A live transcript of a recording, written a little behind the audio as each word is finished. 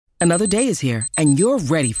Another day is here, and you're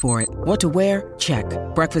ready for it. What to wear? Check.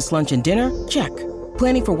 Breakfast, lunch, and dinner? Check.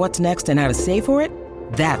 Planning for what's next and how to save for it?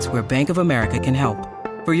 That's where Bank of America can help.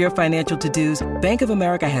 For your financial to-dos, Bank of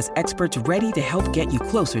America has experts ready to help get you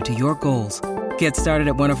closer to your goals. Get started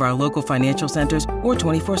at one of our local financial centers or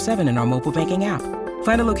 24/7 in our mobile banking app.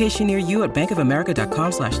 Find a location near you at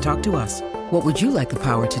bankofamerica.com/talktous. What would you like the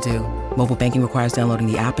power to do? Mobile banking requires downloading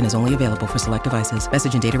the app and is only available for select devices.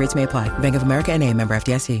 Message and data rates may apply. Bank of America N.A., member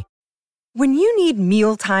FDIC. When you need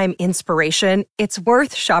mealtime inspiration, it's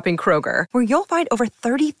worth shopping Kroger, where you'll find over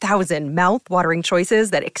 30,000 mouth-watering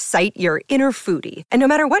choices that excite your inner foodie. And no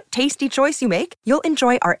matter what tasty choice you make, you'll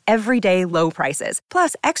enjoy our everyday low prices,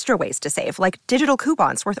 plus extra ways to save, like digital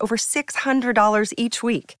coupons worth over $600 each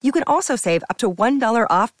week. You can also save up to $1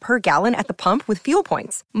 off per gallon at the pump with fuel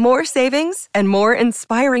points. More savings and more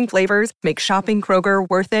inspiring flavors make shopping Kroger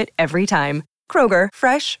worth it every time. Kroger,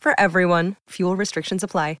 fresh for everyone. Fuel restrictions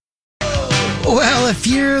apply. Well, if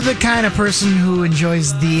you're the kind of person who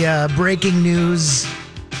enjoys the breaking news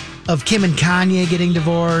of Kim and Kanye getting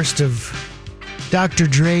divorced, of Dr.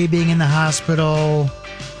 Dre being in the hospital,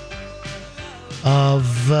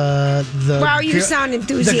 of wow, you sound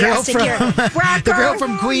enthusiastic here. The girl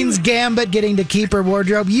from Queen's Gambit getting to keep her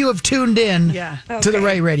wardrobe, you have tuned in to the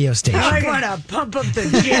right radio station. I want to pump up the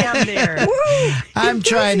jam there. I'm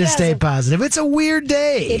trying to stay positive. It's a weird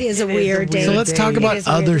day. It is a weird day. So let's talk about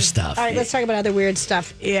other stuff. All right, let's talk about other weird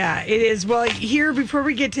stuff. Yeah, it is. Well, here, before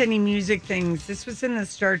we get to any music things, this was in the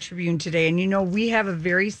Star Tribune today. And, we have a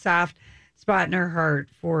very soft spot in our heart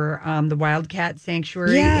for the Wildcat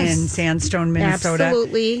Sanctuary in Sandstone, Minnesota.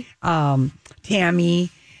 Absolutely. Tammy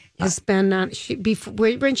has been on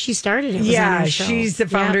when she started. It was on our show. She's the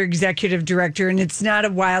founder, executive director, and it's not a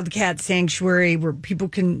Wildcat Sanctuary where people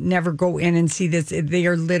can never go in and see this. They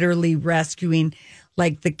are literally rescuing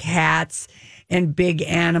like the cats and big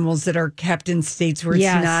animals that are kept in states where it's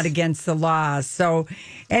not against the law. So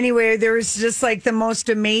anyway, there was just like the most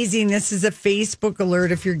amazing, this is a Facebook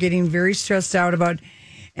alert if you're getting very stressed out about,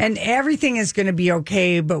 and everything is going to be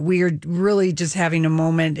okay, but we are really just having a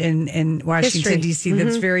moment in Washington, D.C.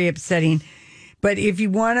 that's very upsetting. But if you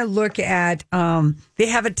want to look at, they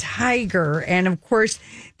have a tiger, and of course,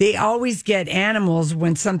 they always get animals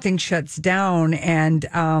when something shuts down.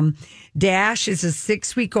 And Dash is a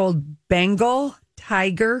 6-week-old Bengal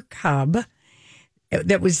tiger cub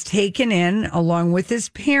that was taken in along with his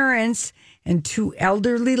parents and 2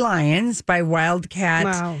 elderly lions by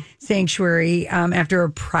Wildcat Sanctuary after a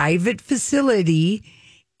private facility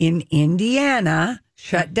in Indiana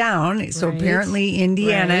shut down. So apparently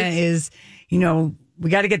Indiana is... we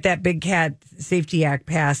got to get that Big Cat Safety Act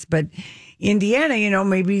passed. But Indiana,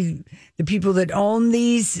 maybe the people that own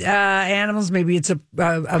these animals, maybe it's a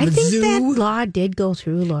I think zoo. that law did go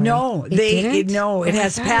through, Lori. No, it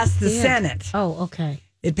has passed the Senate. Oh, okay.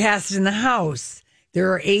 It passed in the House.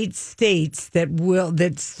 There are 8 states that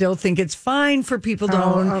still think it's fine for people to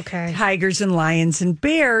own tigers and lions and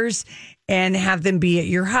bears and have them be at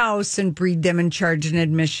your house and breed them and charge an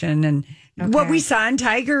admission and what we saw in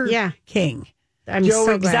Tiger King. I'm Joe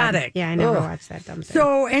so Exotic. Glad. Yeah, I never watched that dumb thing.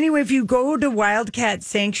 So anyway, if you go to Wildcat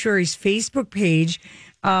Sanctuary's Facebook page,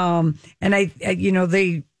 and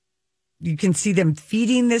you can see them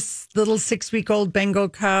feeding this little 6-week-old Bengal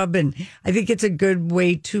cub, and I think it's a good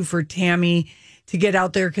way too for Tammy to get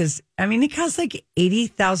out there because it costs like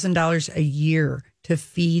 $80,000 a year to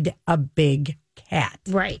feed a big cat.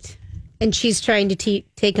 Right. And she's trying to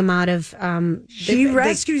take him out of. She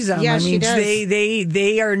rescues them. Yeah, she does.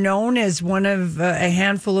 They are known as one of a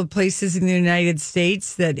handful of places in the United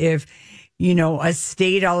States that if a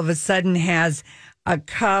state all of a sudden has a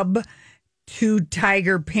cub, 2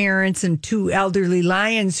 tiger parents, and 2 elderly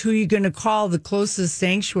lions, who are you going to call? The closest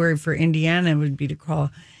sanctuary for Indiana would be to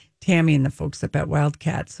call Tammy and the folks up at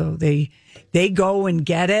Wildcat. So they go and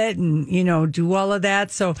get it and do all of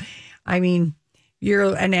that. So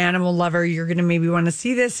you're an animal lover, you're going to maybe want to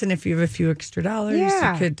see this. And if you have a few extra dollars,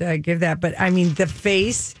 you could give that. But the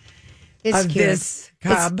face of cute. This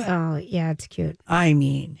cub. It's cute.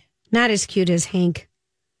 Not as cute as Hank.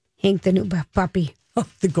 Hank, the new puppy. Oh,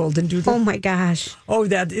 the golden doodle. Oh my gosh. Oh,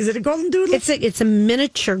 is it a golden doodle? It's a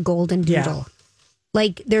miniature golden doodle. Yeah.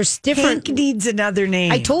 Like there's different. Hank needs another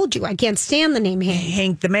name. I told you I can't stand the name Hank.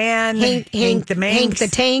 Hank the man. Hank the Manx. Hank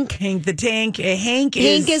the tank.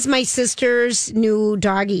 Hank is my sister's new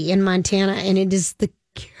doggy in Montana, and it is the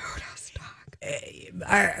cutest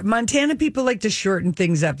dog. Montana people like to shorten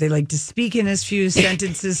things up. They like to speak in as few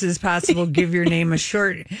sentences as possible. Give your name a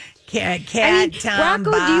short cat. Tom,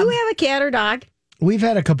 Rocco, Bob. do you have a cat or dog? We've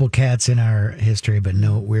had a couple cats in our history, but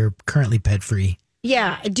no, we're currently pet free.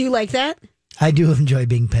 Yeah. Do you like that? I do enjoy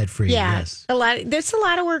being pet free. Yeah, Yes. There's a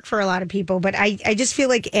lot of work for a lot of people, but I just feel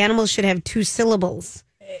like animals should have 2 syllables.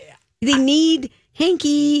 They need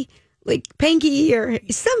Hanky, like Panky or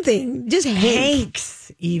something. Just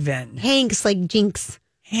Hanks, even. Hanks, like Jinx.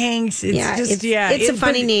 Hanks. It's it's a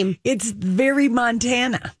funny name. It's very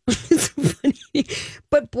Montana. It's funny.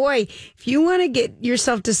 But boy, if you want to get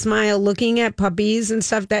yourself to smile looking at puppies and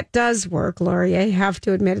stuff, that does work, Lori. I have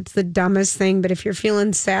to admit it's the dumbest thing. But if you're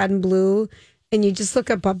feeling sad and blue and you just look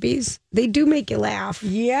at puppies, they do make you laugh.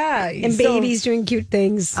 Yeah. And babies doing cute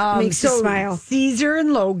things makes you smile. Caesar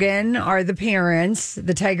and Logan are the parents,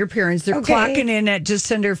 the tiger parents. They're clocking in at just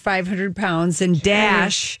under 500 pounds. And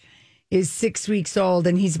Dash is 6 weeks old,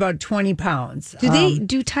 and he's about 20 pounds.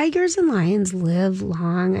 Do tigers and lions live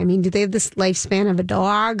long? I mean, do they have this lifespan of a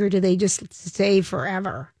dog, or do they just stay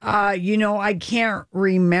forever? I can't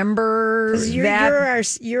remember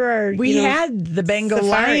that. We had the Bengal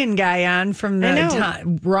lion guy on from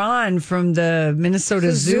Ron from the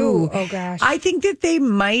Minnesota Zoo. Oh gosh, I think that they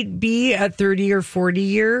might be a 30 or 40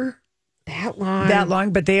 year. That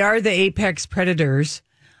long, but they are the apex predators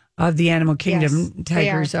of the animal kingdom. Yes,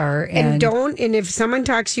 tigers are. And if someone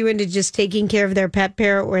talks you into just taking care of their pet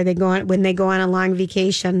parrot when they go on a long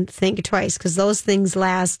vacation, think twice, because those things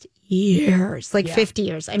last years, 50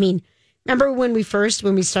 years. I mean, remember when we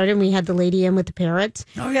started and we had the lady in with the parrots?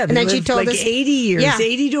 Oh yeah, and then she told us 80 years,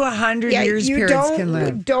 80 to 100 years parrots can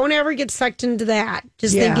live. Don't ever get sucked into that.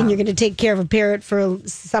 Just thinking you're going to take care of a parrot for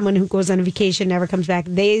someone who goes on a vacation, never comes back.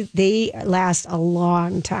 They last a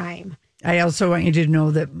long time. I also want you to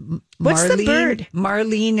know that What's the bird?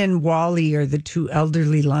 Marlene and Wally are the 2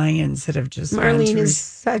 elderly lions that have just Marlene is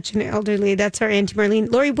such an elderly. That's our Auntie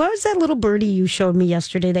Marlene. Lori, what was that little birdie you showed me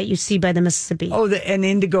yesterday that you see by the Mississippi? Oh, an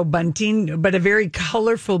indigo bunting, but a very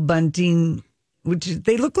colorful bunting, which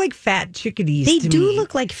they look like fat chickadees. They do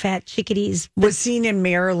look like fat chickadees. Was seen in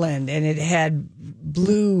Maryland, and it had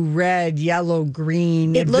blue, red, yellow,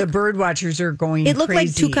 green. The bird watchers are going crazy. It looked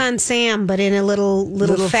like Toucan Sam, but in a little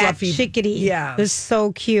fat fluffy, chickadee. Yeah. It was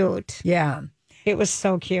so cute. Yeah. It was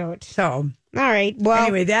so cute. So, all right. Well,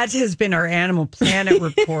 anyway, that has been our Animal Planet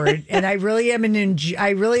report, and I really am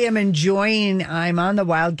enjoying. I'm on the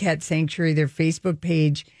Wildcat Sanctuary, their Facebook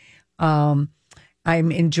page. I'm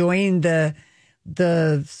enjoying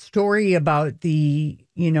the story about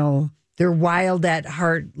their wild at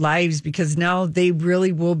heart lives, because now they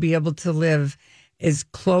really will be able to live as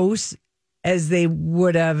close as they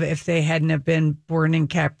would have if they hadn't have been born in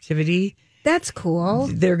captivity. That's cool.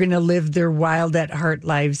 They're going to live their wild at heart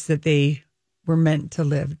lives that they were meant to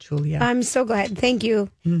live, Julia. I'm so glad. Thank you.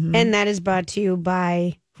 Mm-hmm. And that is brought to you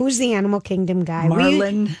by who's the Animal Kingdom guy?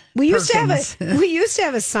 Marlon. We used to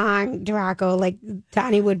have a song, Duraco, like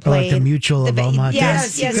Donnie would play. Like the Mutual of Omaha.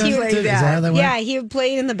 Yes, he would play that. Yeah, he would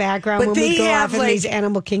play it in the background when we go off in these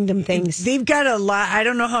Animal Kingdom things. They've got a lot. I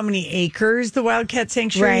don't know how many acres the Wildcat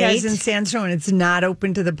Sanctuary has in Sandstone. It's not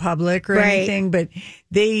open to the public or anything, but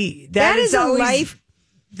that is always a life.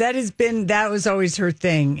 That was always her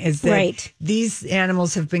thing, is that these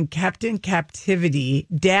animals have been kept in captivity.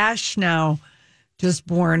 Dash now just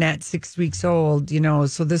born at 6 weeks old,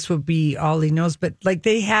 so this will be all he knows. But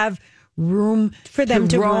they have room for them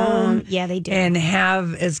to roam. Yeah, they do. And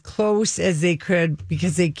have as close as they could,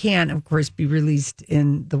 because they can't, of course, be released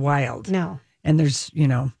in the wild. No. And there's,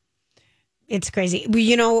 It's crazy.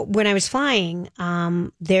 Well, when I was flying,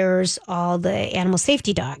 there's all the animal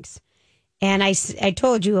safety dogs. And I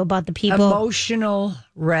told you about the people. Emotional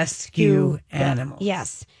rescue animals.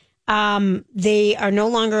 Yes. They are no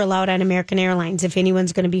longer allowed on American Airlines. If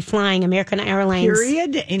anyone's going to be flying American Airlines.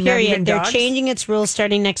 Period. They're changing its rules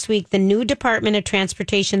starting next week. The new Department of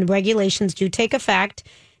Transportation regulations do take effect.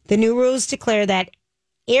 The new rules declare that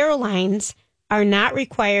airlines are not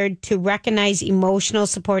required to recognize emotional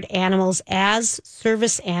support animals as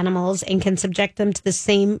service animals and can subject them to the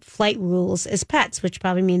same flight rules as pets, which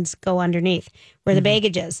probably means go underneath where the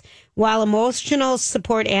baggage is. While emotional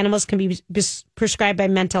support animals can be prescribed by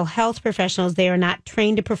mental health professionals, they are not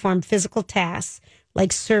trained to perform physical tasks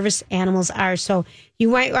like service animals are. So you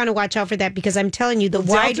might want to watch out for that, because I'm telling you,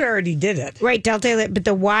 Delta already did it. Right, Delta, but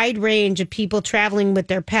the wide range of people traveling with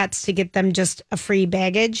their pets to get them just a free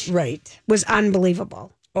baggage was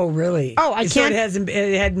unbelievable. Oh, really? Oh, I can't.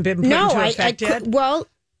 It hadn't been put into effect yet? Well,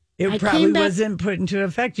 it probably wasn't put into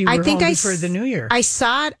effect. You were home before the New Year. I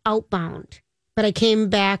saw it outbound, but I came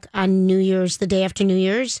back on New Year's, the day after New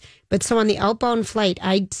Year's. But so on the outbound flight,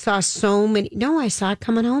 I saw so many. No, I saw it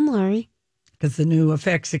coming home, Larry. Because the new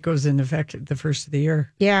effects, it goes into effect the first of the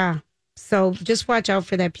year. Yeah. So just watch out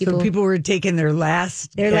for that, people. So people were taking their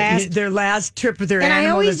last trip with their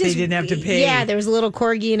animal that they didn't have to pay. Yeah, there was a little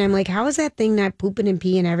corgi, and I'm like, how is that thing not pooping and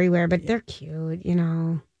peeing everywhere? But they're cute,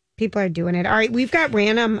 People are doing it. All right, we've got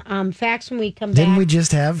random facts when we come back. Didn't we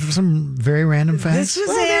just have some very random facts? This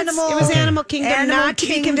was animal. It was Animal Kingdom, not to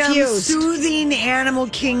be confused. Soothing Animal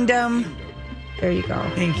Kingdom. There you go.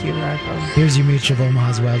 Thank you, Rocco. Here's your Mutual of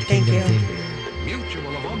Omaha's Wild Thank Kingdom you. theme.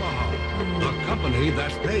 Mutual of Omaha, the company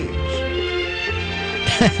that pays.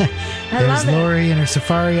 I love There's it. Lori in her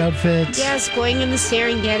safari outfit. Yes, going in the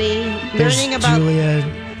Serengeti, There's learning about. Julia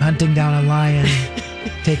hunting down a lion,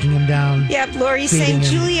 taking him down. Yep, Lori's feeding saying,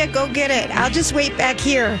 him. Julia, go get it. I'll just wait back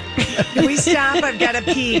here. Can we stop? I've got to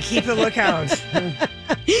pee. Keep a lookout. All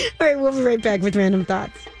right, we'll be right back with Random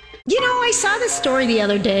Thoughts. I saw this story the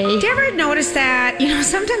other day. Did you ever notice that?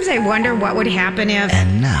 Sometimes I wonder what would happen if...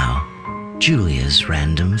 And now, Julia's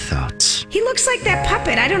Random Thoughts. He looks like that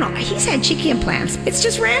puppet. I don't know. He's had cheeky implants. It's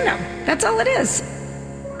just random. That's all it is.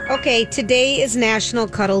 Okay, today is National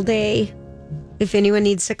Cuddle Day. If anyone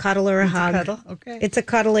needs to cuddle or a hug. Cuddle? Okay. It's a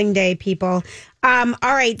cuddling day, people. All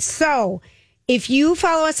right, so if you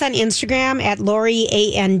follow us on Instagram at Lori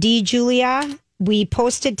AND Julia, we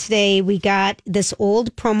posted today, we got this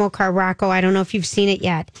old promo card, Rocco. I don't know if you've seen it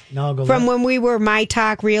yet. No, I'll go From look. when we were My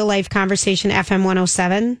Talk Real Life Conversation FM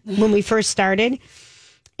 107, when we first started.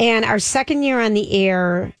 And our second year on the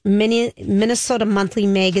air, Minnesota Monthly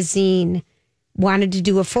Magazine wanted to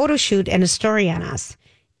do a photo shoot and a story on us.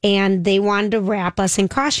 And they wanted to wrap us in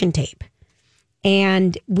caution tape.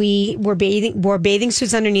 And we wore bathing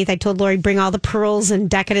suits underneath. I told Lori, bring all the pearls and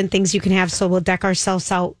decadent things you can have, so we'll deck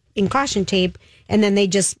ourselves out in caution tape. And then they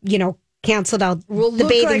just, canceled out We'll the look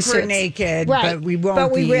bathing like suits. we're naked, Right. but we won't.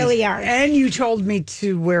 But we be. really are. And you told me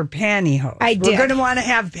to wear pantyhose. I did. We're going to want to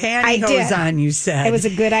have pantyhose did. on. You said It was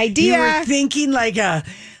a good idea. You were thinking like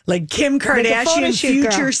Kim photo Kardashian, shoot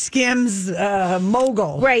girl. future Skims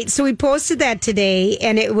mogul. Right. So we posted that today,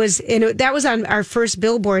 and that was on our first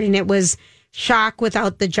billboard, and it was Shock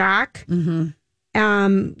without the jock. Mm-hmm.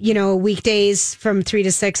 Weekdays from 3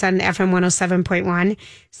 to 6 on FM 107.1.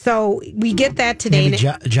 So we get that today. Maybe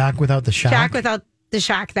Jock without the shock. Shock without the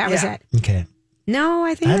shock. That was Yeah. it. Okay. No,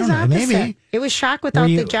 I think I it was don't know, opposite. maybe. It was shock without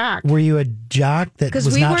the jock. Were you a jock that 'Cause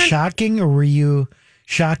was we not weren't- shocking, or were you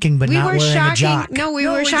shocking but not wearing a jock? No, we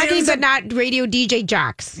No, were there shocking, was but not radio DJ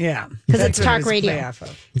jocks. Yeah, Because That's it's what talk it was a radio. play off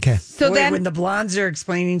of. Okay. So Boy, then, when the blondes are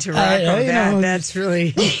explaining to Rocco that's really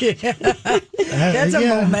that's a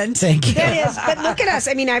moment. Thank you. that is. But look at us.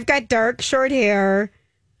 I mean, I've got dark, short hair.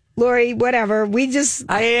 Lori, whatever.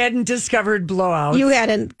 I hadn't discovered blowouts. You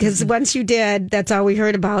hadn't, because once you did, that's all we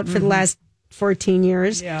heard about for the last 14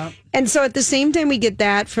 years. Yeah. And so at the same time, we get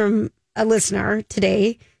that from a listener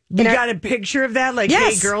today. You And got a picture of that? Like,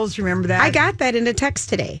 Yes. hey, girls, remember that? I got that in a text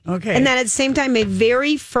today. Okay. And then at the same time, my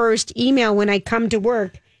very first email when I come to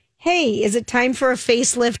work, hey, is it time for a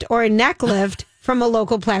facelift or a neck lift from a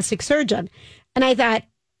local plastic surgeon? And I thought,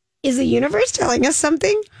 is the universe telling us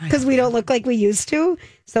something? Because we don't look like we used to.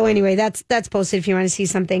 So anyway, that's posted if you want to see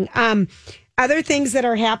something. Other things that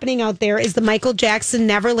are happening out there is the Michael Jackson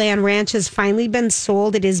Neverland Ranch has finally been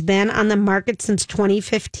sold. It has been on the market since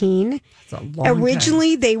 2015. That's a long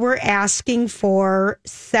Originally, they were asking for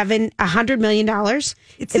 $100 million.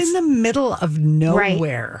 It's in the middle of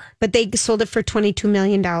nowhere. But they sold it for $22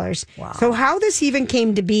 million. Wow. So how this even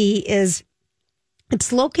came to be is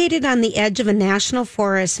it's located on the edge of a national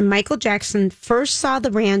forest. Michael Jackson first saw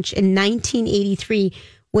the ranch in 1983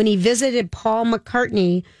 when he visited Paul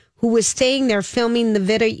McCartney, who was staying there filming the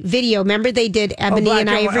video. Remember they did Ebony and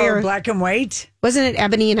Ivory? Or Black and White? wasn't it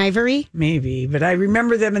Ebony and Ivory? Maybe, but I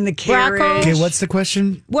remember them in the carriage. Rocco? Okay, what's the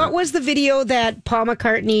question? What was the video that Paul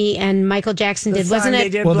McCartney and Michael Jackson did? Wasn't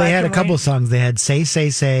it Well, they had a couple songs. They had "Say Say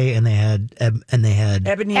Say" and they had Ebony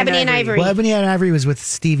and Ivory. Well, Ebony and Ivory was with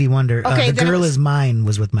Stevie Wonder. Okay, The then Girl it was- Is Mine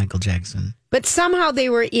was with Michael Jackson. But somehow they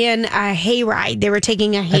were in a hayride. They were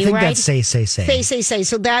taking a hayride. I think that's "Say Say Say." Say.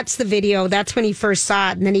 So that's the video. That's when he first saw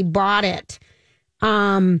it, and then he bought it.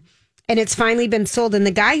 And it's finally been sold. And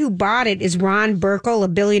the guy who bought it is Ron Burkle, a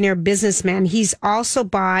billionaire businessman. He's also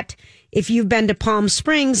bought, if you've been to Palm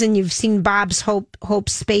Springs and you've seen Bob's Hope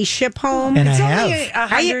spaceship home. And It's I only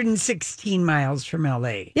have. 116 miles from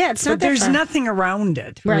LA. Yeah, it's not But that there's far. nothing around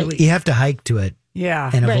it, Right. really. You have to hike to it Yeah.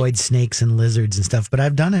 and Right. avoid snakes and lizards and stuff. But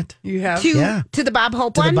I've done it. You have? To the Bob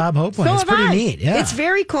Hope To the one? Bob Hope one. So It's have pretty I. neat, yeah. It's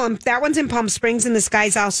very cool. And that one's in Palm Springs, and this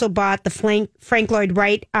guy's also bought the Frank Lloyd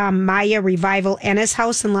Wright Maya Revival Ennis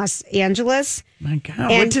House in Los Angeles. My God.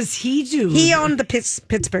 And what does he do? He owned the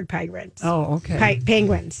Pittsburgh Penguins. Oh, okay.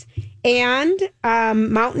 Penguins. And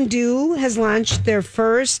Mountain Dew has launched their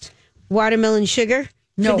first watermelon sugar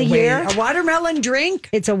No for the way. year. A watermelon drink?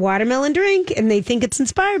 It's a watermelon drink, and they think it's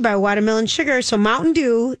inspired by watermelon sugar. So Mountain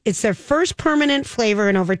Dew, it's their first permanent flavor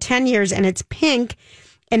in over 10 years, and it's pink,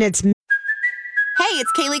 and it's... Hey,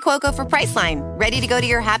 it's Kaylee Cuoco for Priceline. Ready to go to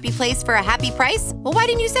your happy place for a happy price? Well, why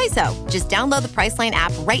didn't you say so? Just download the Priceline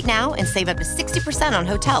app right now and save up to 60% on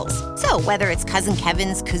hotels. So whether it's Cousin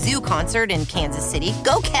Kevin's Kazoo Concert in Kansas City,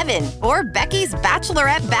 go Kevin, or Becky's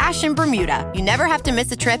Bachelorette Bash in Bermuda, you never have to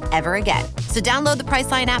miss a trip ever again. So download the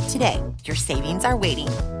Priceline app today. Your savings are waiting.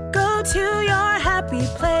 Go to your happy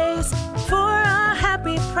place for a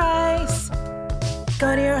happy price.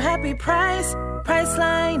 Go to your happy price,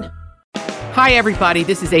 Priceline. Hi, everybody.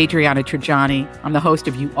 This is Adriana Trajani. I'm the host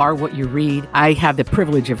of You Are What You Read. I have the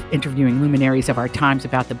privilege of interviewing luminaries of our times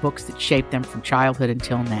about the books that shaped them from childhood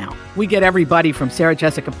until now. We get everybody from Sarah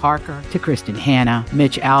Jessica Parker to Kristen Hanna,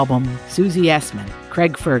 Mitch Albom, Susie Essman,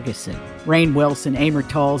 Craig Ferguson, Rainn Wilson, Amor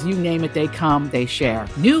Tolls, you name it, they come, they share.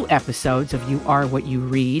 New episodes of You Are What You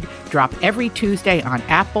Read drop every Tuesday on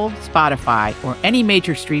Apple, Spotify, or any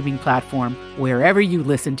major streaming platform wherever you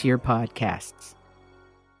listen to your podcasts.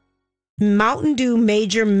 Mountain Dew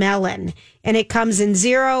Major Melon, and it comes in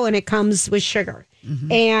zero and it comes with sugar.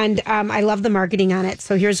 Mm-hmm. And I love the marketing on it.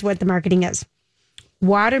 So here's what the marketing is.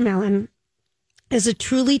 Watermelon is a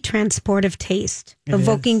truly transportive taste,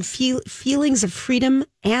 evoking feelings of freedom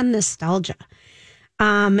and nostalgia.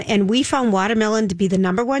 And we found watermelon to be the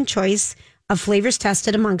number one choice of flavors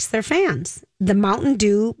tested amongst their fans. The Mountain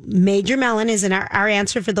Dew Major Melon is our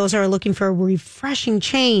answer for those who are looking for a refreshing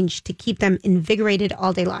change to keep them invigorated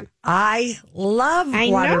all day long. I love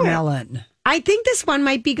watermelon. I think this one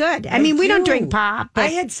might be good. I mean, we don't drink pop. But... I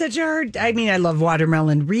had such a hard... I mean, I love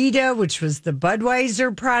Watermelon Rita, which was the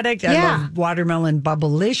Budweiser product. I love Watermelon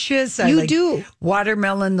Bubblicious. You do.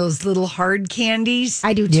 Watermelon, those little hard candies.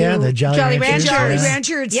 I do, too. Yeah, the Jolly Rancher. Jolly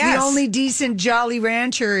Rancher. It's the only decent Jolly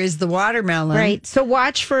Rancher is the watermelon. Right. So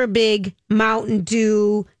watch for a big Mountain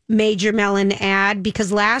Dew Major Melon ad,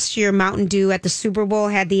 because last year Mountain Dew at the Super Bowl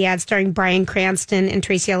had the ad starring Bryan Cranston and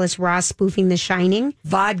Tracee Ellis Ross spoofing The Shining.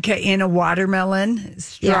 Vodka in a watermelon,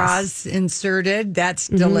 straws inserted. That's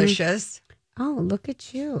delicious. Oh, look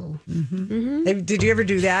at you. Mm-hmm. Did you ever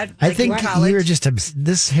do that? I think you're just...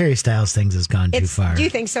 this Harry Styles thing has gone too far. Do you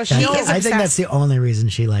think so? I think that's the only reason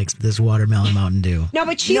she likes this watermelon Mountain Dew. No,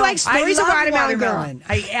 but she likes stories of watermelon girl.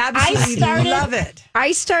 I absolutely love it.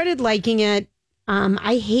 I started liking it.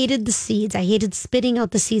 I hated the seeds. I hated spitting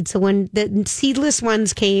out the seeds. So when the seedless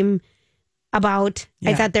ones came about,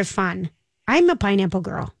 I thought they're fun. I'm a pineapple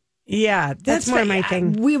girl. Yeah, that's more my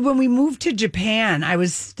thing. When we moved to Japan, I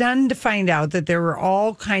was stunned to find out that there were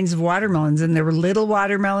all kinds of watermelons, and there were little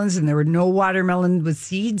watermelons, and there were no watermelon with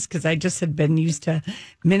seeds, because I just had been used to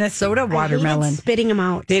Minnesota watermelon. I hated spitting them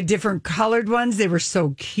out. They had different colored ones. They were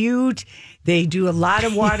so cute. They do a lot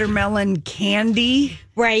of watermelon candy.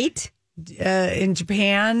 Right. In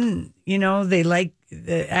Japan, you know, they like...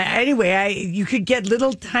 anyway, you could get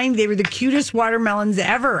little tiny... They were the cutest watermelons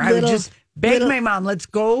ever. I would just... Beg my mom, let's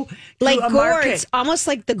go to like a gourds, market. Almost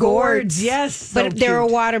like the gourds. Yes, so but they're a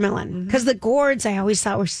watermelon. Because the gourds I always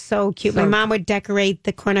thought were so cute. My mom would decorate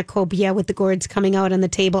the cornucopia with the gourds coming out on the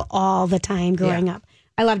table all the time growing up.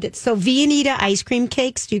 I loved it. So Viennetta ice cream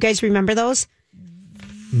cakes, do you guys remember those?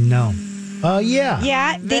 No. Yeah.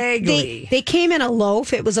 Yeah, they came in a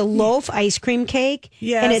loaf. It was a loaf ice cream cake.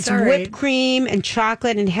 Yes, and it's whipped cream and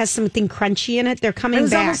chocolate and it has something crunchy in it. They're coming back. It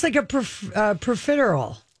was almost like a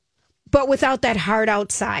profiterole. But without that hard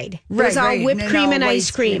outside. It was all whipped cream and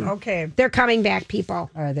ice cream. Okay. They're coming back,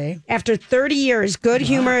 people. Are they? After 30 years, Good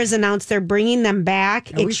Humor has announced they're bringing them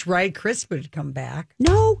back. I wish Rye Crisp would come back.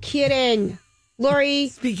 No kidding. Lori.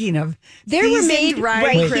 Speaking of, they were made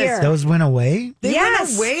right here. Those went away? They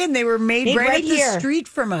went away and they were made right up the street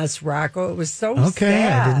from us, Rocco. It was so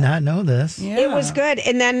sad. I did not know this. Yeah. It was good.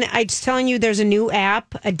 And then I was telling you there's a new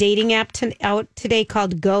app, a dating app out today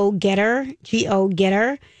called Go Getter, Go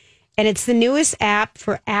Getter. And it's the newest app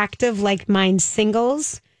for active, like-minded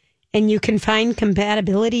singles. And you can find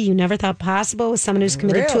compatibility you never thought possible with someone who's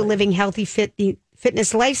committed to a living, healthy,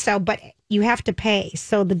 fitness lifestyle. But you have to pay.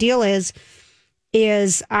 So the deal is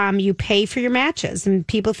you pay for your matches. And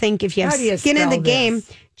people think if you have skin in the game,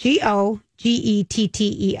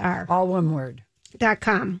 GOGETTER. All one word.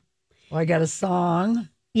 .com. Well, I got a song.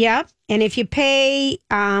 Yep. And if you pay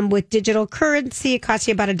with digital currency, it costs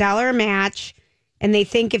you about $1 a match. And they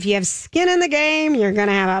think if you have skin in the game, you're going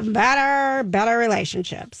to have a better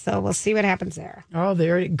relationship. So we'll see what happens there. Oh,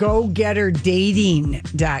 there.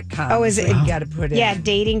 GoGetterDating.com. Oh, is it? You got to put it. Yeah,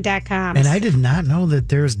 dating.com. And I did not know that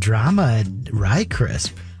there's drama at Rye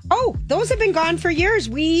Crisp. Oh, those have been gone for years.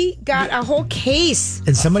 We got a whole case.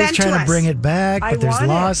 And somebody's trying to bring it back, but there's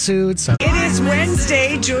lawsuits. It is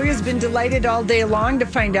Wednesday. Julia's been delighted all day long to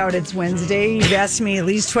find out it's Wednesday. You've asked me at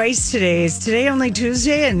least twice today. Is today only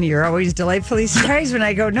Tuesday? And you're always delightfully surprised when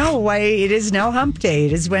I go, no, why? It is now hump day.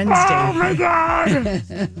 It is Wednesday. Oh, my God.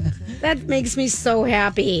 That makes me so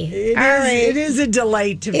happy. It is a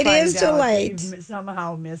delight to find out. It is delight. You've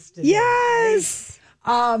somehow missed it. Yes.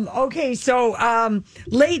 Okay, so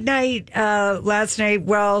late night last night,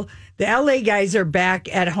 well, the LA guys are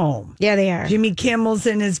back at home. Yeah, they are. Jimmy Kimmel's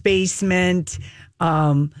in his basement. They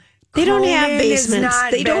don't have basements.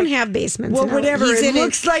 They don't have basements. Well, whatever. It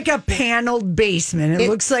looks like a paneled basement. It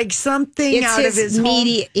looks like something out of his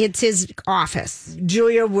home. It's his office.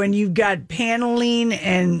 Julia, when you've got paneling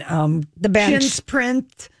and the bench chin's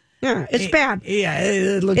print. Yeah, it's bad. Yeah,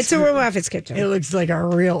 it looks. It's a real office kitchen. It looks like a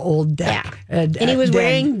real old deck. Yeah. And he was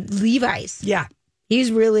wearing Levi's. Yeah.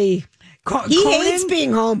 He's really. He hates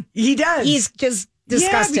being home. He does. He's just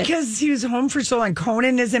disgusted. Yeah, because he was home for so long.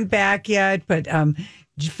 Conan isn't back yet, but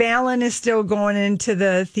Fallon is still going into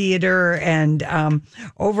the theater. And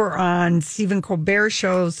over on Stephen Colbert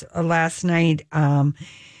shows last night,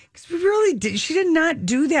 because she did not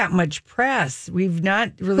do that much press. We've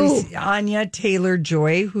not really Anya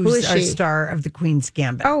Taylor-Joy, who's our star of The Queen's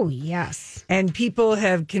Gambit. Oh, yes. And people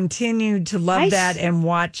have continued to love that and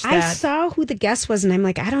watch that. I saw who the guest was, and I'm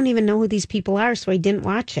like, I don't even know who these people are, so I didn't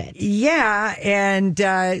watch it. Yeah, and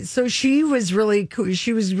so she was really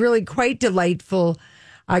quite delightful.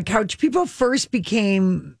 Couch people first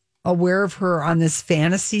became aware of her on this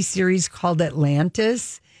fantasy series called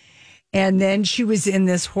Atlantis. And then she was in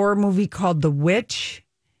this horror movie called The Witch.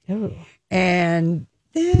 Oh. And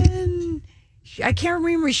then I can't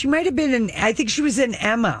remember. She might have been in, I think she was in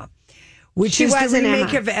Emma, which is the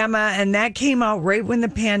remake of Emma. And that came out right when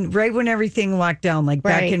everything locked down,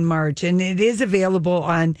 back in March. And it is available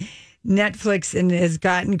on Netflix and has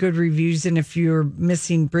gotten good reviews. And if you're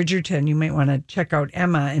missing Bridgerton, you might want to check out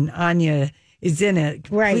Emma. And Anya is in it,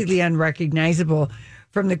 completely unrecognizable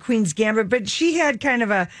from The Queen's Gambit. But she had kind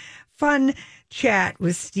of a fun chat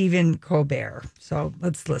with Stephen Colbert. So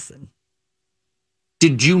let's listen.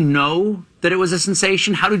 Did you know that it was a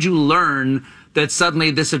sensation? How did you learn that suddenly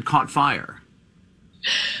this had caught fire?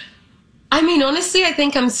 I mean, honestly, I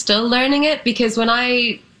think I'm still learning it because when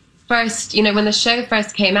I first, when the show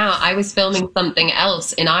first came out, I was filming something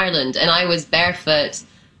else in Ireland and I was barefoot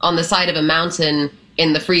on the side of a mountain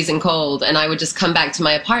in the freezing cold. And I would just come back to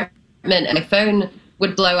my apartment and my phone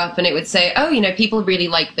would blow up and it would say, oh, people really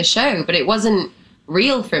like the show, but it wasn't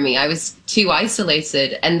real for me. I was too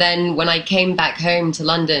isolated. And then when I came back home to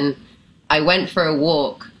London, I went for a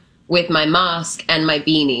walk with my mask and my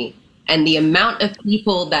beanie. And the amount of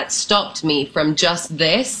people that stopped me from just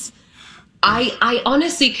this, I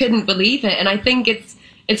honestly couldn't believe it. And I think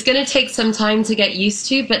it's going to take some time to get used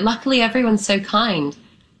to, but luckily everyone's so kind.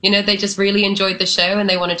 They just really enjoyed the show and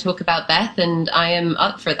they want to talk about Beth and I am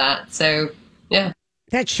up for that. So, yeah.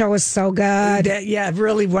 That show is so good.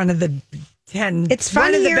 Really one of the 10. It's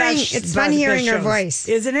fun hearing her voice,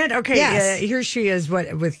 isn't it? Okay, yes. Here she is. I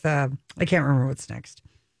can't remember what's next.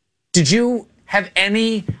 Did you have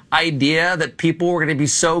any idea that people were going to be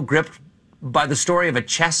so gripped by the story of a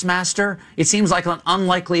chess master? It seems like an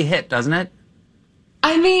unlikely hit, doesn't it?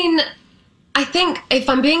 I mean, I think if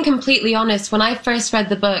I'm being completely honest, when I first read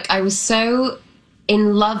the book, I was so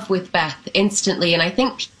in love with Beth instantly, and I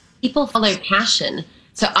think people follow passion.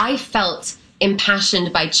 So I felt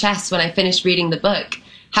impassioned by chess when I finished reading the book.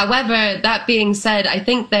 However, that being said, I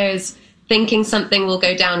think there's thinking something will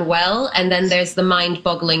go down well, and then there's the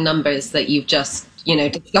mind-boggling numbers that you've just,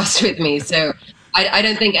 discussed with me. So I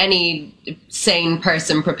don't think any sane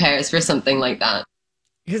person prepares for something like that.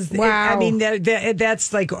 Because,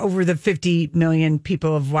 that's like over the 50 million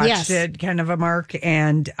people have watched it, kind of a mark.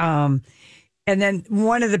 And then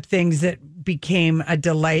one of the things that became a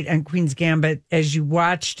delight on Queen's Gambit as you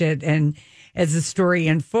watched it and as the story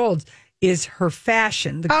unfolds is her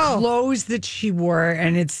fashion, the clothes that she wore,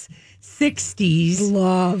 and it's 60s.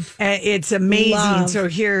 Love. It's amazing. Love. So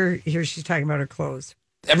here she's talking about her clothes.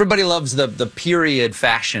 Everybody loves the period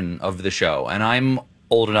fashion of the show, and I'm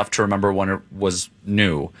old enough to remember when it was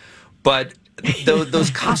new. But those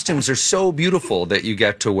costumes are so beautiful that you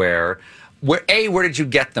get to wear. Where did you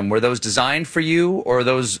get them? Were those designed for you or are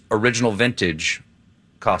those original vintage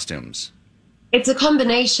costumes? It's a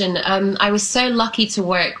combination. I was so lucky to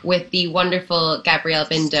work with the wonderful Gabrielle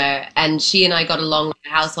Binder, and she and I got along like a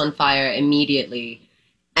house on fire immediately.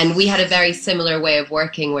 And we had a very similar way of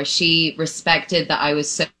working where she respected that I was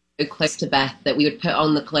so close to Beth that we would put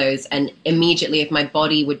on the clothes, and immediately if my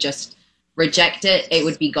body would just reject it, it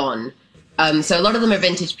would be gone. So a lot of them are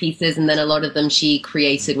vintage pieces, and then a lot of them she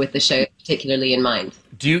created with the show particularly in mind.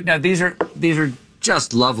 Now these are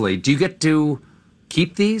just lovely. Do you get to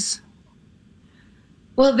keep these?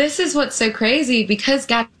 Well, this is what's so crazy, because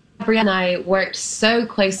Gabrielle and I worked so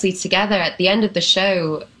closely together. At the end of the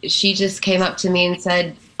show, she just came up to me and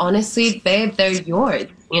said, honestly, babe, they're yours.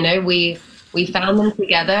 You know, we found them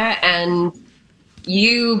together, and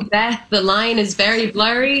you, Beth, the line is very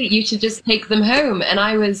blurry. You should just take them home. And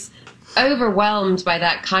I was overwhelmed by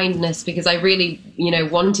that kindness, because I really,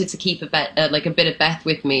 wanted to keep a bit of Beth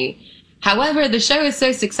with me. However, the show is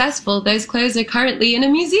so successful, those clothes are currently in a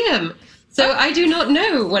museum. So I do not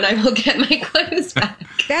know when I will get my clothes back.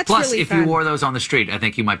 Plus, really if you wore those on the street, I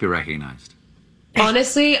think you might be recognized.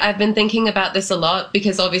 Honestly, I've been thinking about this a lot,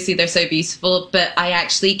 because obviously they're so beautiful, but I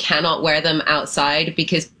actually cannot wear them outside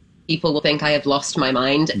because people will think I have lost my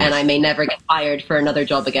mind and I may never get hired for another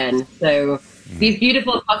job again. So these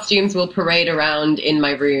beautiful costumes will parade around in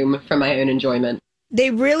my room for my own enjoyment.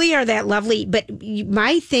 They really are that lovely. But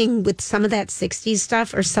my thing with some of that 60s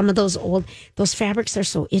stuff, or some of those fabrics are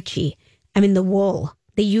so itchy. I mean, the wool.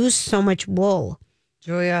 They use so much wool.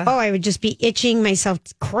 Julia. Oh, I would just be itching myself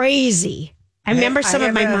crazy. I remember some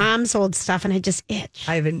of my mom's old stuff, and I just itch.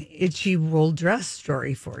 I have an itchy wool dress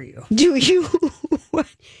story for you. Do you?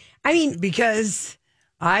 I mean, because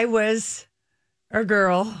I was a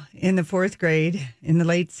girl in the 4th grade in the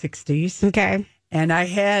late 60s. Okay. And I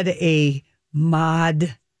had a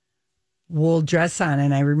mod wool dress on,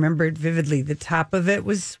 and I remember it vividly. The top of it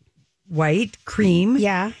was white, cream.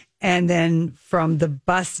 Yeah. And then from the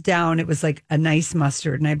bust down, it was like a nice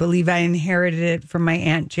mustard. And I believe I inherited it from my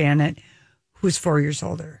Aunt Janet, who's 4 years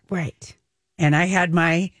older. Right. And I had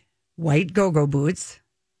my white go-go boots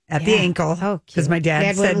at the ankle, because my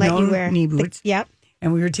dad said no knee boots. Yep.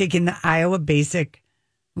 And we were taking the Iowa Basic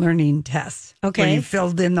Learning Test. Okay. Where you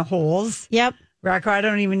filled in the holes. Yep. Rocco, I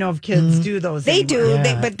don't even know if kids do those They anymore.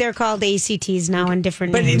 do, but they're called ACTs now in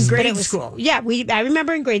different But names. in grade school. Yeah, I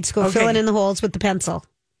remember in grade school filling in the holes with the pencil.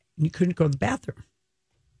 You couldn't go to the bathroom.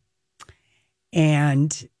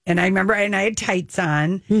 And I remember, and I had tights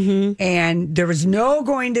on, and there was no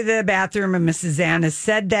going to the bathroom. And Mrs. Anna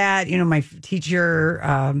said that, my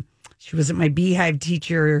teacher, she wasn't my beehive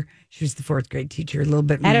teacher. She was the 4th grade teacher, a little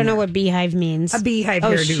bit meaner. I don't know what beehive means. A beehive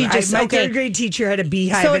hairdo. My 3rd grade teacher had a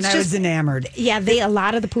beehive, and I was enamored. Yeah, a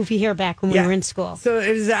lot of the poofy hair back when we were in school. So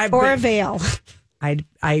it was, or a veil.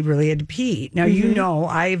 I really had to pee. Now,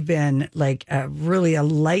 I've been like a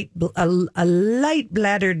light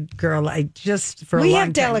bladdered girl. I just, for a long time. We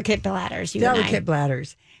have delicate bladders, Delicate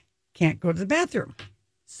bladders. Can't go to the bathroom.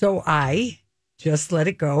 So I just let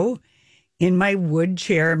it go in my wood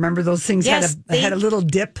chair. Remember those things had a little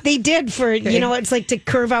dip? They did for, it's like to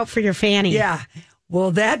curve out for your fanny. Yeah.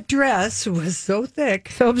 Well, that dress was so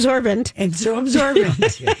thick. So absorbent. And so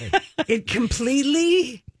absorbent. It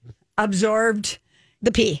completely absorbed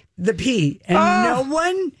the pee. And no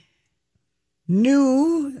one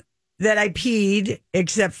knew that I peed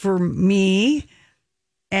except for me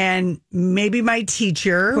and maybe my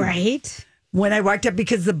teacher. Right. When I walked up,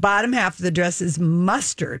 because the bottom half of the dress is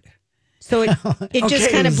mustard. So it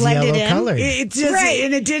just kind of blended in. Colored. It just,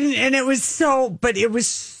 and it didn't, and it was so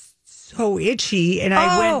itchy. And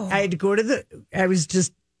I had to go I was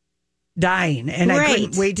just dying, and I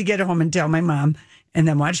couldn't wait to get home and tell my mom. And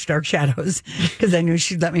then watch Dark Shadows, because I knew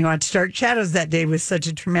she'd let me watch Dark Shadows that day. Was such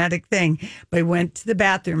a traumatic thing. But I went to the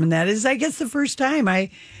bathroom, and that is, I guess, the first time I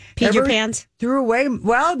peed your pants. Threw away.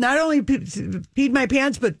 Well, not only peed my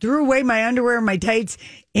pants, but threw away my underwear and my tights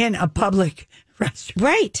in a public restroom.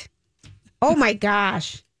 Right. Oh my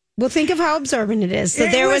gosh. Well, think of how absorbent it is. So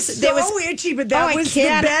there was itchy, but that was the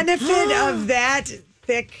benefit of that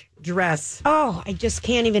thick dress. Oh, I just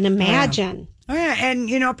can't even imagine. Oh, yeah. And,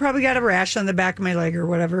 probably got a rash on the back of my leg or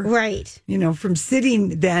whatever. Right. From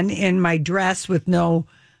sitting then in my dress with no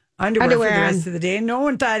underwear for the rest of the day. And no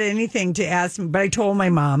one thought anything to ask me. But I told my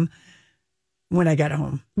mom when I got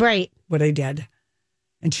home. Right. What I did.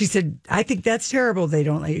 And she said, I think that's terrible. They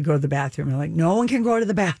don't let you go to the bathroom. I'm like, no one can go to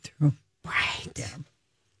the bathroom. Right. Yeah.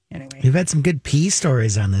 Anyway. We've had some good pee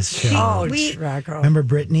stories on this show. Oh, Rocco. Remember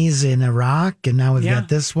Brittany's in Iraq, and now we've got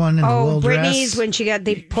this one in the wool Brittany's dress. When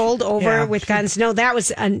they pulled over with guns. No, that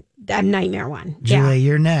was a nightmare one. Julia,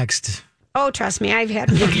 you're next. Oh, trust me, I've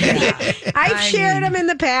had I've shared them in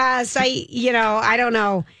the past. I don't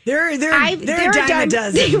know. They're a dime a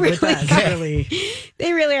dozen. They really with us, are. really.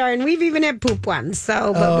 They really are, and we've even had poop ones.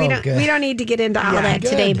 So, but we don't need to get into all that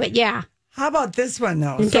today. But yeah. How about this one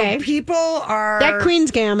though? Okay. So people are that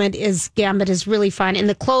Queen's Gambit is really fun, and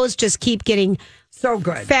the clothes just keep getting so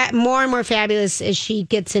good, more and more fabulous as she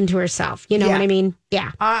gets into herself. You know what I mean?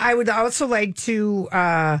 Yeah. I would also like to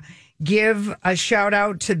give a shout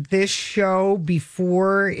out to this show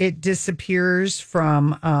before it disappears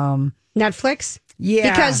from Netflix.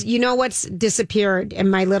 Yeah, because you know what's disappeared, and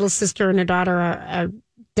my little sister and her daughter are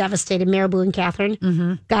devastated. Maribou and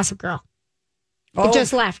Catherine, Gossip Girl. It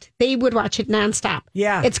just left. They would watch it nonstop.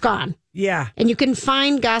 Yeah. It's gone. Yeah. And you can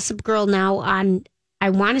find Gossip Girl now on, I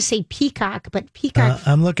want to say Peacock, but Peacock.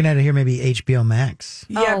 I'm looking at it here, maybe HBO Max.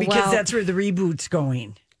 Yeah, because that's where the reboot's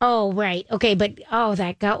going. Oh, right. Okay, but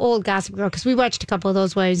that old Gossip Girl, because we watched a couple of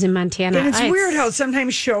those while I was in Montana. And it's weird how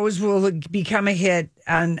sometimes shows will become a hit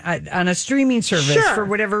on a streaming service for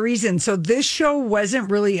whatever reason. So this show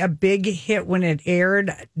wasn't really a big hit when it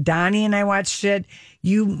aired. Donnie and I watched it.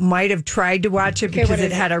 You might have tried to watch it because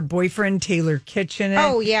it had our boyfriend Taylor Kitsch in it.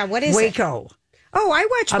 Oh, yeah. What is Waco. it? Oh, I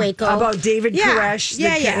watched Waco. About David Koresh.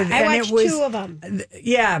 Yeah. I watched 2 of them.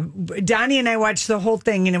 Yeah. Donnie and I watched the whole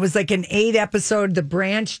thing, and it was like an 8-episode, The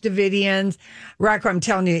Branch Davidians. Rocco, I'm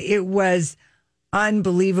telling you, it was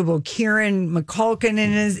unbelievable. Kieran McCulkin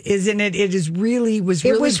is in it. It was really good.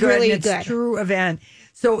 It's a true event.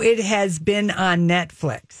 So it has been on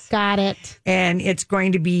Netflix. Got it. And it's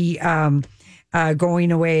going to be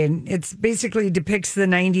going away, and it's basically depicts the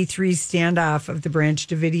 93 standoff of the Branch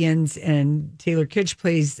Davidians, and Taylor Kitsch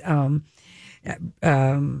plays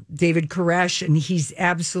David Koresh, and he's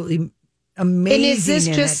absolutely amazing. And is this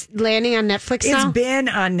just landing on Netflix now? It's been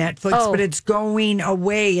on Netflix, but it's going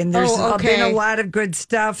away, and there's been a lot of good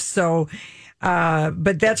stuff. So,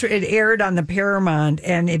 but that's where it aired on the Paramount,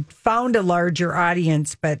 and it found a larger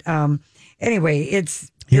audience. But anyway,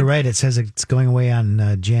 You're right. It says it's going away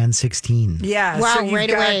on Jan 16. Yeah. Wow, so right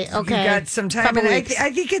away. Okay. You've got some time. And I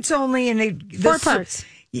think it's only in 4 parts.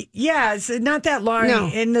 Yeah, it's not that long. No.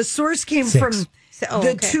 And the source came 6. from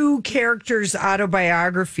the 2 characters'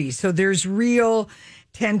 autobiography. So there's real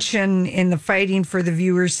tension in the fighting for the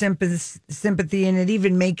viewer's sympathy, and it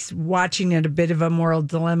even makes watching it a bit of a moral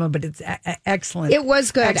dilemma, but it's excellent. It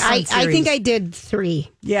was good. I think I did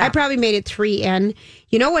 3. Yeah. I probably made it 3 in.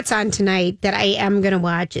 You know what's on tonight that I am going to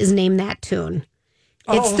watch is Name That Tune.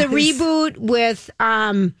 It's the reboot with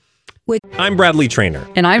I'm Bradley Trainer.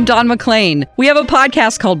 And I'm Don McClain. We have a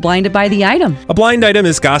podcast called Blinded by the Item. A blind item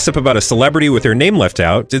is gossip about a celebrity with their name left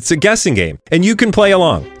out. It's a guessing game, and you can play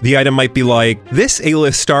along. The item might be like, this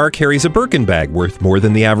A-list star carries a Birkin bag worth more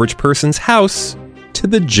than the average person's house to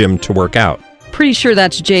the gym to work out. Pretty sure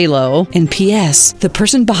that's J-Lo. And P.S. the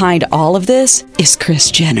person behind all of this is Kris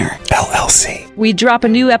Jenner, LLC. We drop a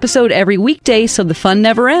new episode every weekday so the fun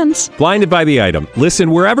never ends. Blinded by the Item.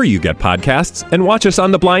 Listen wherever you get podcasts, and watch us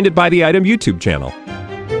on the Blinded by the Item YouTube channel.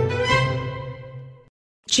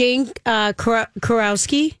 Jane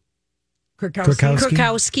Krakowski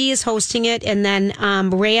is hosting it, and then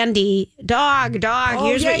Randy Dog.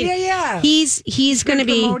 He's going to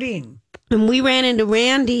be promoting. And we ran into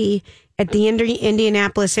Randy at the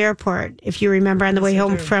Indianapolis airport, if you remember, on the way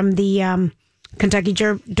home from the Kentucky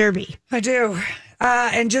Derby. I do.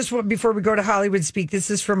 And just before we go to Hollywood Speak,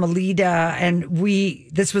 this is from Alida, and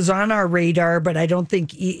this was on our radar, but I don't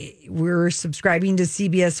think we're subscribing to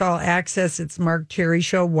CBS All Access. It's Mark Cherry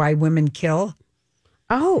Show, Why Women Kill.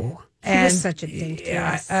 Oh, he was such a dink to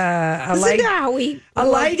us.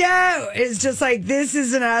 Alida is just like, this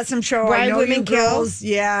is an awesome show. Why I know Women you girls,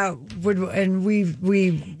 and we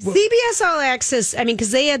CBS All Access. I mean, because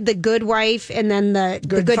they had The Good Wife and then the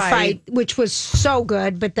Good Fight, which was so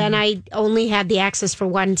good. But then I only had the access for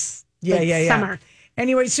once. Summer.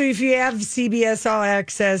 Anyway, so if you have CBS All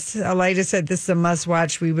Access, Alida said this is a must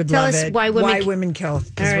watch. We would love it. Why Women Kill.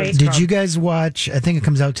 All right. Did you guys watch? I think it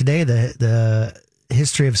comes out today. The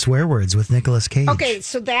History of Swear Words with Nicolas Cage. Okay,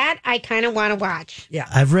 so that I kind of want to watch. Yeah.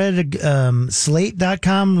 I've read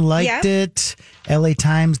Slate.com liked it. LA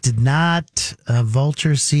Times did not.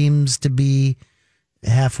 Vulture seems to be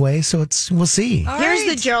halfway, so we'll see. Here's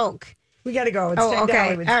the joke. We got to go. It's time to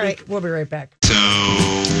Hollywood All Speak. right. We'll be right back. So,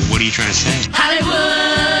 what are you trying to say?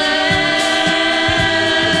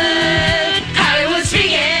 Hollywood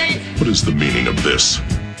speaking. What is the meaning of this?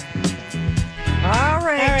 All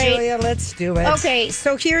right, Julia, let's do it. Okay,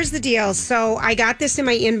 so here's the deal. So I got this in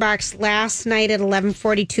my inbox last night at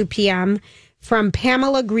 11:42 p.m. from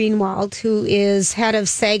Pamela Greenwald, who is head of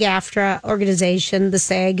SAG-AFTRA organization, the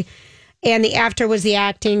SAG. And the AFTRA was the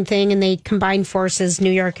acting thing, and they combined forces, New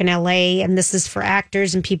York and LA. And this is for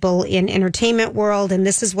actors and people in entertainment world. And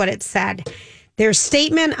this is what it said. Their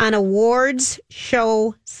statement on awards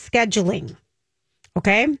show scheduling.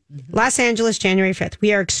 Okay? Los Angeles, January 5th.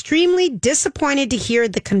 We are extremely disappointed to hear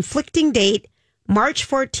the conflicting date, March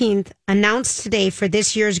 14th, announced today for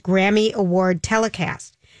this year's Grammy Award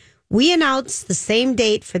telecast. We announced the same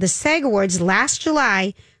date for the SAG Awards last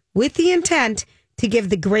July with the intent to give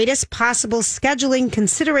the greatest possible scheduling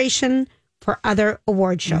consideration for other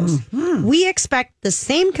award shows. We expect the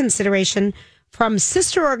same consideration from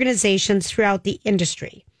sister organizations throughout the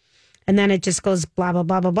industry. And then it just goes blah, blah,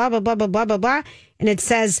 blah, blah, blah, blah, blah, blah, blah, blah, blah. And it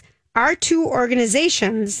says, our two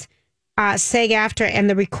organizations, SAG-AFTRA and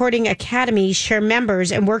the Recording Academy, share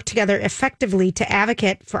members and work together effectively to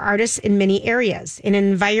advocate for artists in many areas in an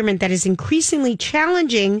environment that is increasingly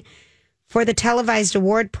challenging for the televised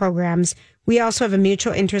award programs. We also have a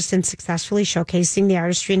mutual interest in successfully showcasing the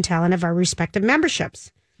artistry and talent of our respective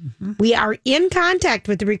memberships. We are in contact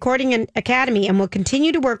with the Recording Academy and will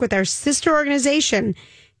continue to work with our sister organization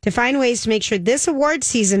to find ways to make sure this award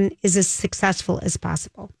season is as successful as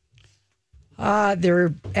possible.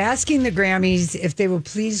 They're asking the Grammys if they will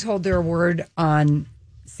please hold their award on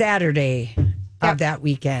Saturday of that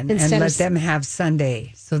weekend and let them have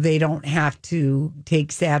Sunday so they don't have to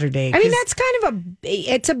take Saturday. I mean, that's kind of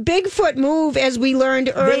it's a Bigfoot move, as we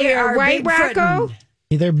learned earlier, right, Rocco?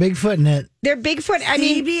 They're Bigfooting it. They're Bigfoot.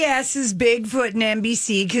 CBS is Bigfoot and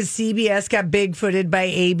NBC because CBS got Bigfooted by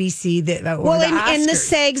ABC. And the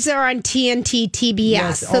SAGs are on TNT, TBS.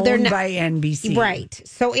 Yes, so they're owned not, by NBC. Right.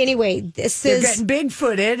 So anyway, they're getting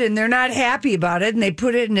Bigfooted and they're not happy about it. And they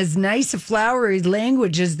put it in as nice a flowery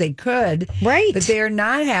language as they could. Right. But they are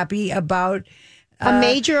not happy about a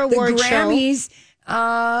major award the Grammys.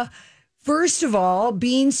 First of all,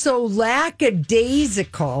 being so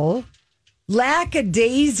lackadaisical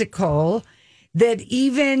that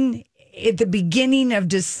even at the beginning of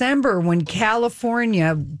December, when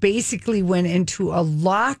California basically went into a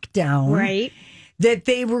lockdown, right, that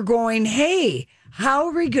they were going, hey, how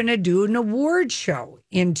are we going to do an award show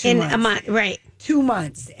in 2 months? In a month, right. 2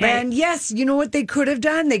 months. Right. And yes, you know what they could have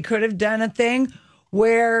done? They could have done a thing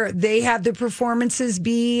where they have the performances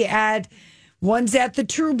be at, one's at the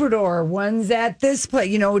Troubadour, one's at this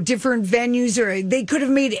place, different venues, or they could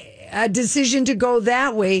have made a decision to go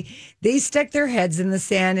that way. They stuck their heads in the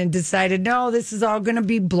sand and decided, no, this is all going to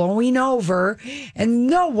be blowing over. And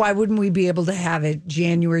no, why wouldn't we be able to have it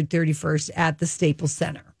January 31st at the Staples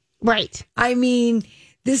Center? Right. I mean,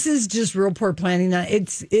 this is just real poor planning.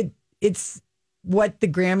 It's what the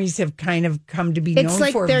Grammys have kind of come to be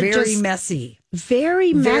known for. Very messy.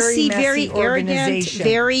 Very messy, very arrogant,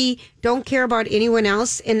 very don't care about anyone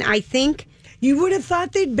else. And I think you would have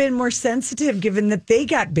thought they'd been more sensitive, given that they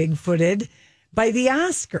got bigfooted by the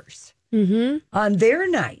Oscars on their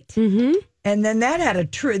night. And then that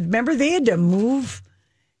had remember, they had to move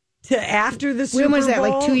to after the Super Bowl. When was that,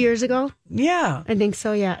 like 2 years ago? Yeah. I think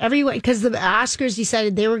so, yeah. Because the Oscars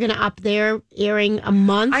decided they were going to up their airing a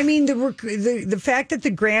month. I mean, the fact that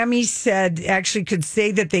the Grammys could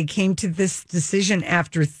say that they came to this decision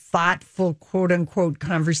after thoughtful, quote unquote,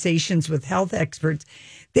 conversations with health experts.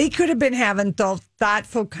 They could have been having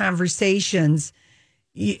thoughtful conversations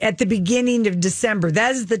at the beginning of December.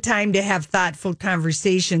 That is the time to have thoughtful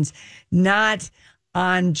conversations, not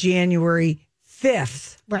on January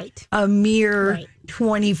 5th. Right. A mere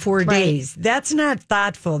 24 days. That's not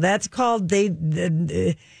thoughtful. That's called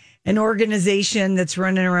an organization that's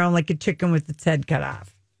running around like a chicken with its head cut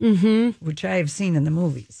off, which I have seen in the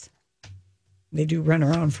movies. They do run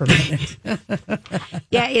around for a minute.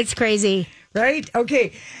 Yeah, it's crazy. Right?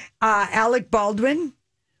 Okay. Alec Baldwin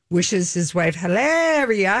wishes his wife,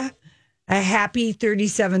 Hilaria, a happy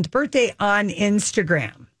 37th birthday on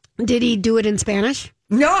Instagram. Did he do it in Spanish?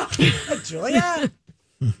 No. Julia.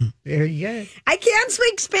 Very good. I can't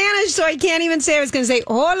speak Spanish, so I can't even say. I was going to say,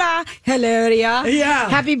 hola, Hilaria. Yeah.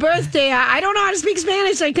 Happy birthday. I don't know how to speak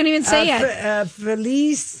Spanish, so I couldn't even say it.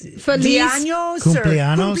 Feliz Cumpleaños.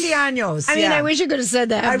 Cumpleaños. I mean, I wish I could have said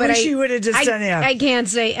that. I wish you would have just done it. I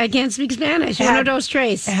can't speak Spanish. Uno, dos,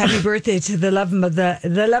 tres. Happy birthday to the love of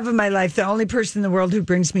the love of my life, the only person in the world who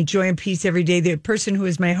brings me joy and peace every day, the person who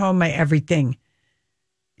is my home, my everything.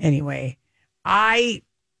 Anyway,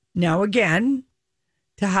 now again,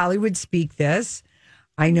 to Hollywood speak this,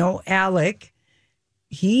 I know Alec,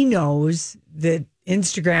 he knows that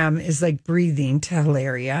Instagram is like breathing to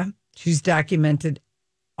Hilaria. She's documented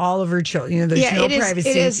all of her children. There's no privacy.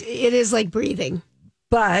 It is like breathing.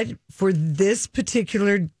 But for this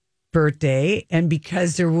particular birthday, and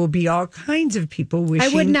because there will be all kinds of people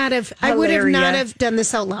wishing, I would not have done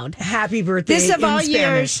this out loud. Happy birthday in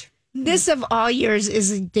Spanish. This of all years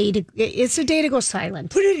is a day to go silent.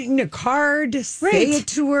 Put it in a card, say it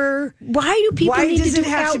to her. Why do people need to do it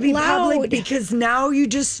out have to be loud? public? Because now you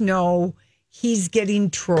just know he's getting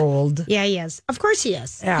trolled. Yeah, he is. Of course he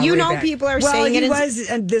is. Yeah, you way know, back. people are saying he it. was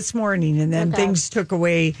this morning, and then things took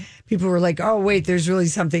away. People were like, oh, wait, there's really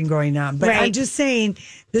something going on. But I'm just saying,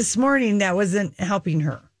 this morning, that wasn't helping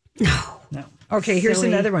her. No. Okay, here's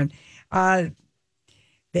another one. The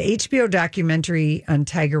HBO documentary on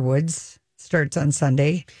Tiger Woods starts on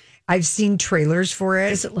Sunday. I've seen trailers for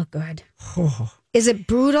it. Does it look good? Is it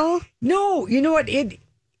brutal? No, you know what?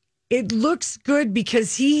 It looks good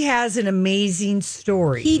because he has an amazing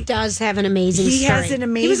story. He does have an amazing story. He has an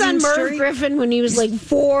amazing story. He was on Merv Griffin when he was like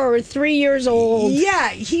 4 or 3 years old.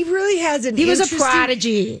 Yeah, he really has an He was a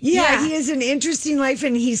prodigy. Yeah, he has an interesting life,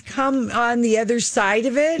 and he's come on the other side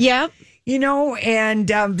of it. Yep. You know, and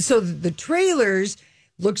so the trailers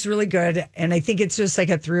looks really good, and I think it's just like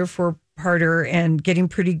a 3 or 4 parter and getting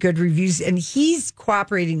pretty good reviews, and he's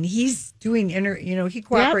cooperating. He's doing he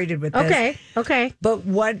cooperated with this. Okay. But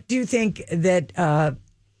what do you think that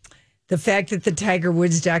the fact that the Tiger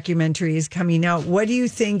Woods documentary is coming out, what do you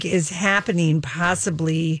think is happening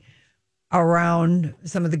possibly around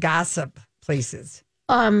some of the gossip places?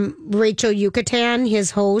 Rachel Yucatan,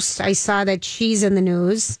 his host, I saw that she's in the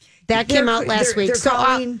news. That came out last week. They're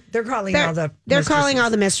calling all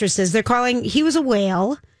the mistresses. They're calling, he was a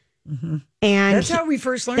whale. Mm-hmm. And that's how we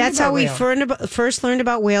first learned first learned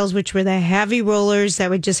about whales, which were the heavy rollers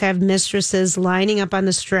that would just have mistresses lining up on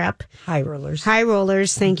the strip. High rollers.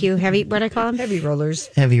 Thank you. Heavy, what I call them? Heavy rollers.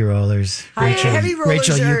 Heavy rollers. Heavy rollers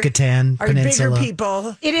Rachel Yucatan are Peninsula. bigger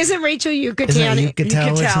people. It isn't Rachel Yucatan. Isn't it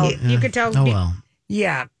Yucatel? Yucatel. Oh, well.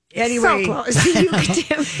 Yeah. Anyway. So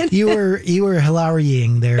close. you were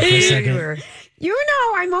Hilariying there for a second. You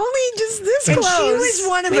know, I'm only just this and close. She was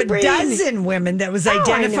one of a dozen women that was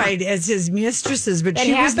identified as his mistresses, but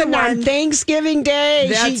she was the one on Thanksgiving Day.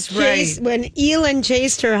 That's right. When Elin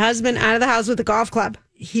chased her husband out of the house with a golf club.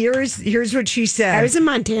 Here's what she said. I was in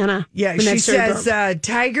Montana. Yeah, she says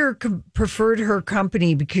Tiger preferred her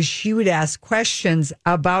company because she would ask questions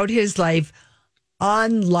about his life,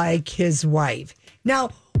 unlike his wife. Now,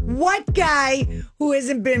 what guy who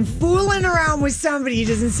hasn't been fooling around with somebody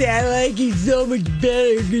doesn't say, I like you so much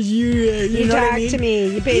better because you know talk what I mean? to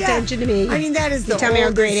me. You pay attention to me. I mean, that is the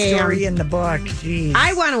oldest story in the book. Jeez.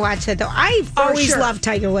 I want to watch it, though. I've always loved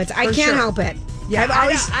Tiger Woods. I can't help it. Yeah,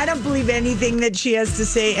 I don't believe anything that she has to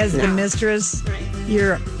say as the mistress. Right.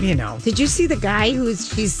 Did you see the guy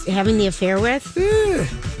she's having the affair with?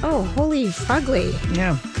 Oh, holy fugly.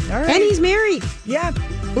 Yeah. All right. And he's married. Yeah.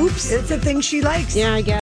 Oops. It's a thing she likes. Yeah, I guess.